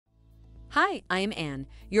Hi, I am Anne,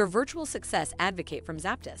 your virtual success advocate from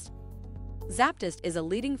ZAPTEST. ZAPTEST is a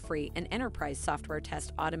leading free and enterprise software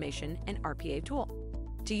test automation and RPA tool.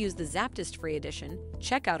 To use the ZAPTEST free edition,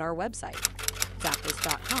 check out our website,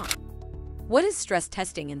 zaptest.com. What is stress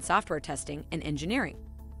testing in software testing and engineering?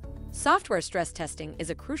 Software stress testing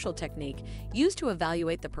is a crucial technique used to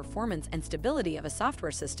evaluate the performance and stability of a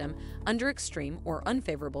software system under extreme or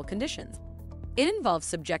unfavorable conditions. It involves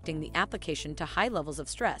subjecting the application to high levels of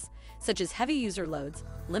stress, such as heavy user loads,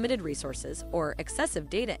 limited resources, or excessive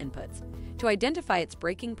data inputs, to identify its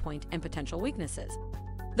breaking point and potential weaknesses.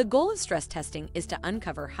 The goal of stress testing is to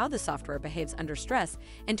uncover how the software behaves under stress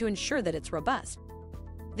and to ensure that it's robust.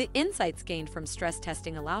 The insights gained from stress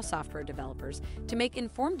testing allow software developers to make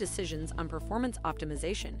informed decisions on performance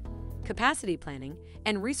optimization, capacity planning,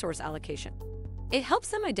 and resource allocation. It helps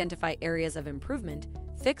them identify areas of improvement,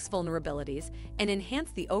 fix vulnerabilities, and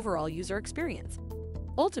enhance the overall user experience.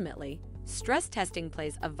 Ultimately, stress testing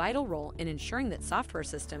plays a vital role in ensuring that software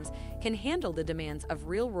systems can handle the demands of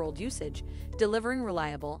real-world usage, delivering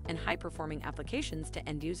reliable and high-performing applications to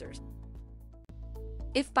end users.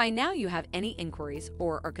 If by now you have any inquiries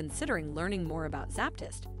or are considering learning more about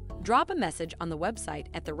ZAPTEST, drop a message on the website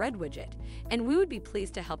at the red widget, and we would be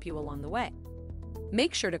pleased to help you along the way.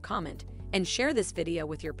 Make sure to comment and share this video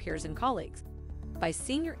with your peers and colleagues. By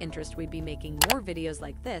seeing your interest, we'd be making more videos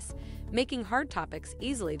like this, making hard topics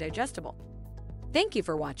easily digestible. Thank you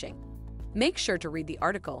for watching. Make sure to read the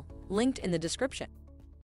article linked in the description.